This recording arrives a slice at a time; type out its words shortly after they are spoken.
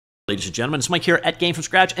Ladies and gentlemen, it's Mike here at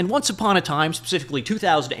Gamefromscratch, and once upon a time, specifically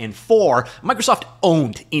 2004, Microsoft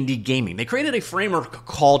owned indie gaming. They created a framework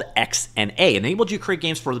called XNA, enabled you to create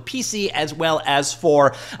games for the PC as well as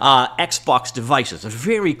for Xbox devices. A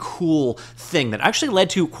very cool thing that actually led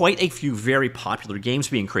to quite a few very popular games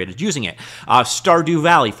being created using it. Stardew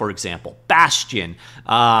Valley, for example, Bastion,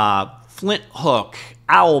 Flint Hook,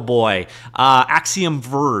 Owlboy, Axiom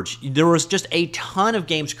Verge. There was just a ton of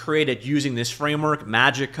games created using this framework.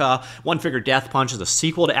 Magica, One Finger Death Punch is a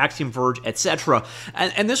sequel to Axiom Verge, etc.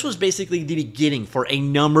 And this was basically the beginning for a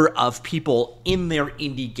number of people in their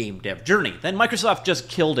indie game dev journey. Then Microsoft just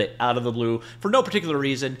killed it out of the blue for no particular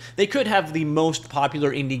reason. They could have the most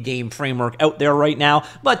popular indie game framework out there right now,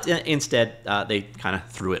 but instead they kind of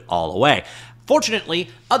threw it all away. Fortunately,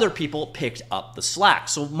 other people picked up the slack.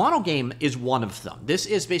 So MonoGame is one of them. This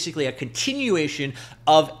is basically a continuation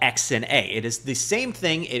of XNA. It is the same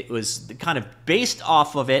thing. It was kind of based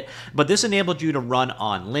off of it, but this enabled you to run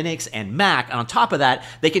on Linux and Mac. And on top of that,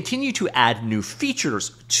 they continue to add new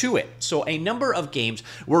features to it. So a number of games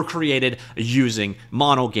were created using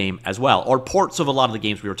MonoGame as well, or ports of a lot of the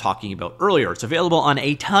games we were talking about earlier. It's available on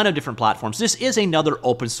a ton of different platforms. This is another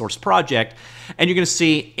open source project, and you're going to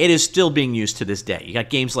see it is still being used to this day. You got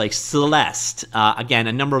games like Celeste, again,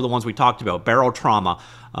 a number of the ones we talked about, Barrel Trauma,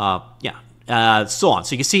 so on.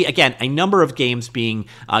 So you can see, again, a number of games being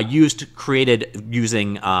created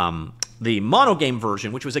using the MonoGame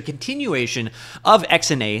version, which was a continuation of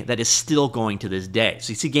XNA that is still going to this day.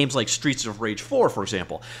 So you see games like Streets of Rage 4, for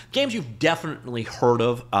example. Games you've definitely heard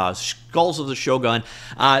of, Skulls of the Shogun.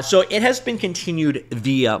 So it has been continued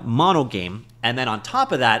via MonoGame. And then on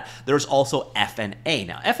top of that, there's also FNA.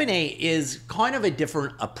 Now, FNA is kind of a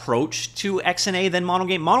different approach to XNA than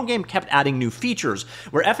MonoGame. MonoGame kept adding new features,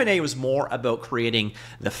 where FNA was more about creating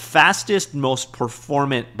the fastest, most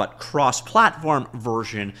performant, but cross-platform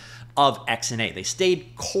version of XNA. They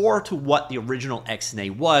stayed core to what the original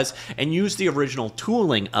XNA was and used the original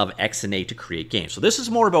tooling of XNA to create games. So this is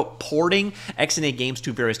more about porting XNA games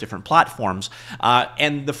to various different platforms,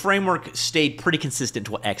 and the framework stayed pretty consistent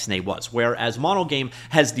to what XNA was, whereas MonoGame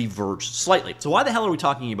has diverged slightly. So why the hell are we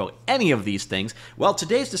talking about any of these things? Well,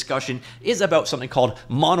 today's discussion is about something called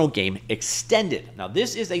MonoGame.Extended. Now,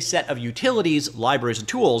 this is a set of utilities, libraries, and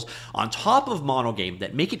tools on top of MonoGame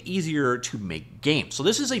that make it easier to make games. So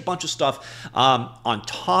this is a bunch of stuff on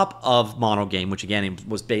top of MonoGame, which again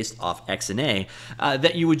was based off XNA,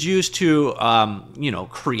 that you would use to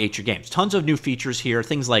create your games. Tons of new features here,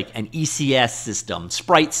 things like an ECS system,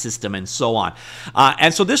 sprite system, and so on.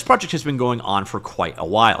 And so this project has been going on for quite a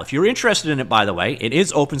while. If you're interested in it, by the way, it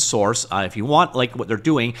is open source. If you want like what they're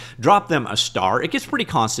doing, drop them a star. It gets pretty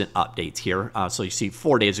constant updates here. So you see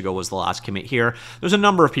 4 days ago was the last commit here. There's a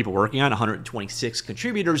number of people working on 126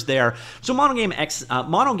 contributors there. So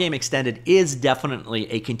MonoGame.Extended is definitely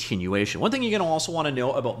a continuation. One thing you're going to also want to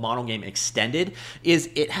know about MonoGame.Extended is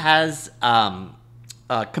it has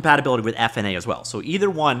compatibility with FNA as well. So either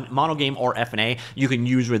one, MonoGame or FNA, you can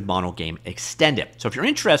use with MonoGame.Extended. So if you're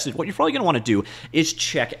interested, what you're probably going to want to do is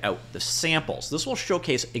check out the samples. This will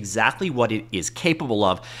showcase exactly what it is capable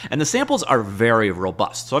of, and the samples are very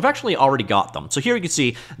robust. So I've actually already got them. So here you can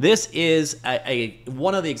see this is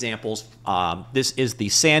one of the examples. This is the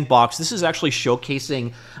sandbox. This is actually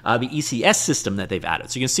showcasing the ECS system that they've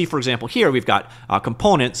added. So you can see, for example, here we've got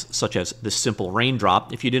components such as this simple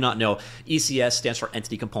raindrop. If you do not know, ECS stands for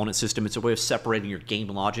Entity Component System. It's a way of separating your game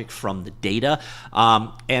logic from the data.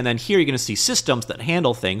 And then here you're going to see systems that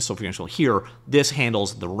handle things. So for example, here, this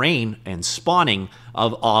handles the rain and spawning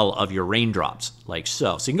of all of your raindrops, like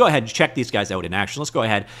so. So you can go ahead and check these guys out in action. Let's go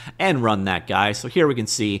ahead and run that guy. So here we can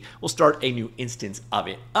see, we'll start a new instance of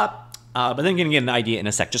it up. But then you're going to get an idea in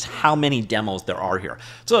a sec just how many demos there are here.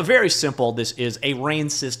 So very simple, this is a rain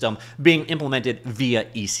system being implemented via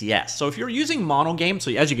ECS. So if you're using MonoGame,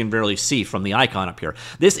 so as you can barely see from the icon up here,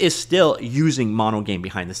 this is still using MonoGame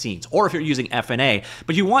behind the scenes. Or if you're using FNA,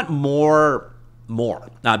 but you want more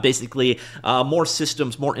basically more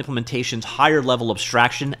systems, more implementations, higher level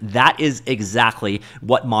abstraction. That is exactly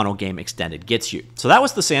what MonoGame.Extended gets you. So that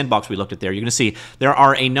was the sandbox we looked at there. You're going to see there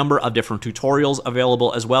are a number of different tutorials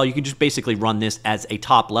available as well. You can just basically run this as a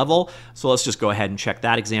top level. So let's just go ahead and check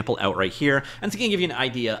that example out right here. And it's going to give you an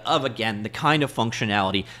idea of, again, the kind of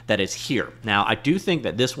functionality that is here. Now, I do think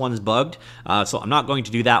that this one is bugged, so I'm not going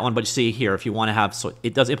to do that one, but you see here, if you want to have, so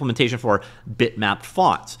it does implementation for bitmapped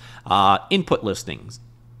fonts, input listings,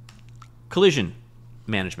 collision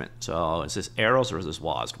management. So is this arrows or is this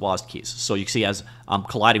WASD keys? So you see as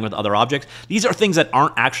colliding with other objects. These are things that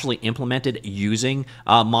aren't actually implemented using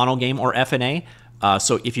MonoGame or FNA,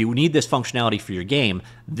 So if you need this functionality for your game,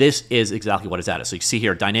 this is exactly what it's added. So you can see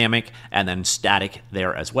here dynamic and then static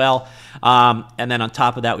there as well. And then on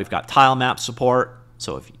top of that, we've got tile map support.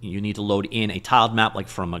 So if you need to load in a tiled map like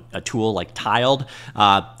from a tool like Tiled,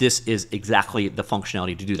 this is exactly the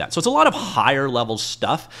functionality to do that. So it's a lot of higher level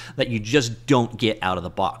stuff that you just don't get out of the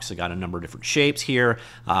box. I got a number of different shapes here,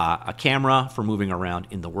 a camera for moving around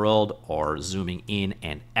in the world or zooming in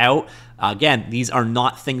and out. Again, these are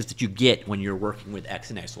not things that you get when you're working with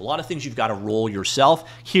XNA. So a lot of things you've got to roll yourself.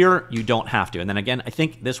 Here, you don't have to. And then again, I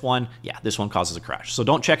think this one, yeah, this one causes a crash. So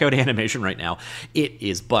don't check out animation right now. It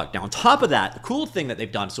is bugged. Now, on top of that, the cool thing that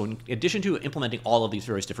they've done, so in addition to implementing all of these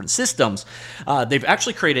various different systems, they've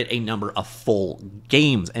actually created a number of full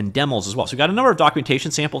games and demos as well. So we've got a number of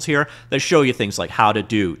documentation samples here that show you things like how to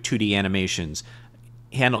do 2D animations,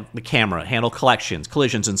 handle the camera, handle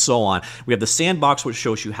collisions, and so on. We have the sandbox, which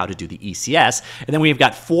shows you how to do the ECS. And then we've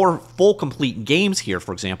got 4 full complete games here,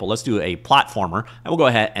 for example. Let's do a platformer, and we'll go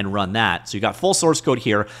ahead and run that. So you got full source code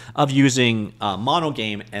here of using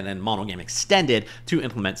MonoGame and then MonoGame.Extended to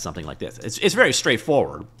implement something like this. It's very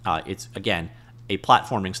straightforward. It's, again, a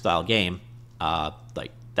platforming style game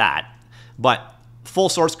like that. But full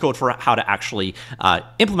source code for how to actually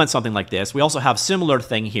implement something like this. We also have similar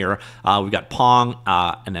thing here. We've got Pong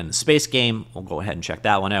and then the space game. We'll go ahead and check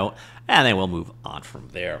that one out, and then we'll move on from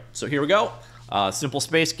there. So here we go. Simple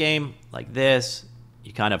space game like this.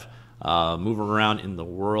 You kind of move around in the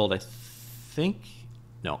world, I think.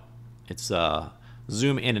 No, it's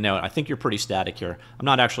zoom in and out. I think you're pretty static here. I'm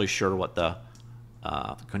not actually sure what the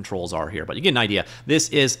controls are here, but you get an idea. This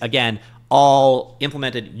is, again, all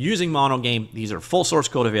implemented using MonoGame. These are full source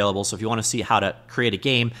code available, so if you want to see how to create a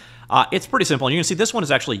game, it's pretty simple. And you can see this one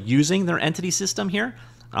is actually using their entity system here.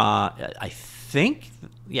 I think,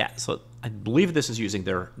 yeah, so I believe this is using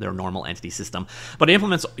their normal entity system, but it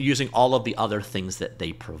implements using all of the other things that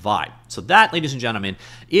they provide. So that, ladies and gentlemen,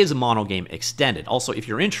 is MonoGame.Extended. Also, if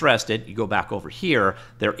you're interested, you go back over here.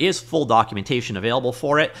 There is full documentation available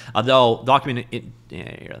for it, although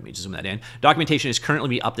here, let me zoom that in. Documentation is currently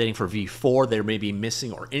be updating for V4. There may be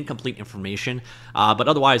missing or incomplete information, but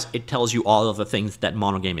otherwise, it tells you all of the things that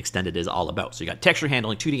MonoGame.Extended is all about. So you got texture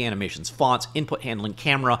handling, 2D animations, fonts, input handling,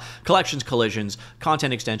 camera, collisions,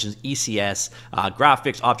 content extensions, ECS,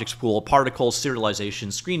 graphics, objects pool, particles,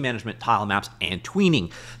 serialization, screen management, tile maps, and tweening.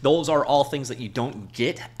 Those are all things that you don't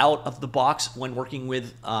get out of the box when working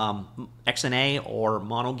with XNA or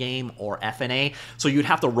MonoGame or FNA, so you'd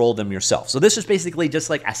have to roll them yourself. So this is basically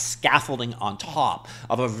just like a scaffolding on top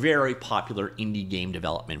of a very popular indie game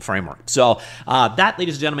development framework. So that,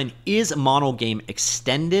 ladies and gentlemen, is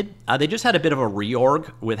MonoGame.Extended. They just had a bit of a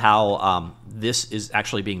reorg with how this is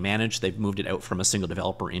actually being managed. They've moved it out from a single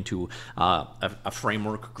developer into a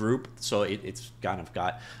framework group, so it's kind of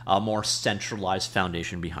got a more centralized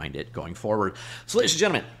foundation behind it going forward. So, ladies and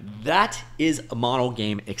gentlemen, that is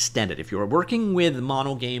MonoGame.Extended. If you're working with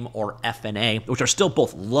MonoGame or FNA, which are still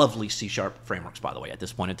both lovely C# frameworks, by the way, at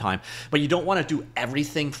this point in time, but you don't want to do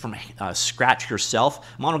everything from scratch yourself,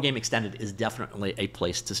 MonoGame.Extended is definitely a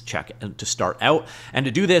place to check and to start out. And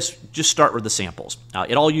to do this, just start with the samples.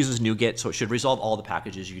 It all uses NuGet, so it should resolve all the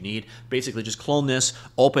packages you need. Basically, just clone this,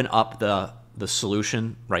 open up the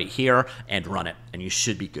solution right here, and run it, and you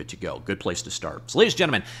should be good to go. Good place to start. So, ladies and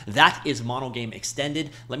gentlemen, that is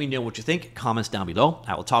MonoGame.Extended. Let me know what you think. Comments down below.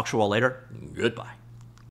 I will talk to you all later. Goodbye.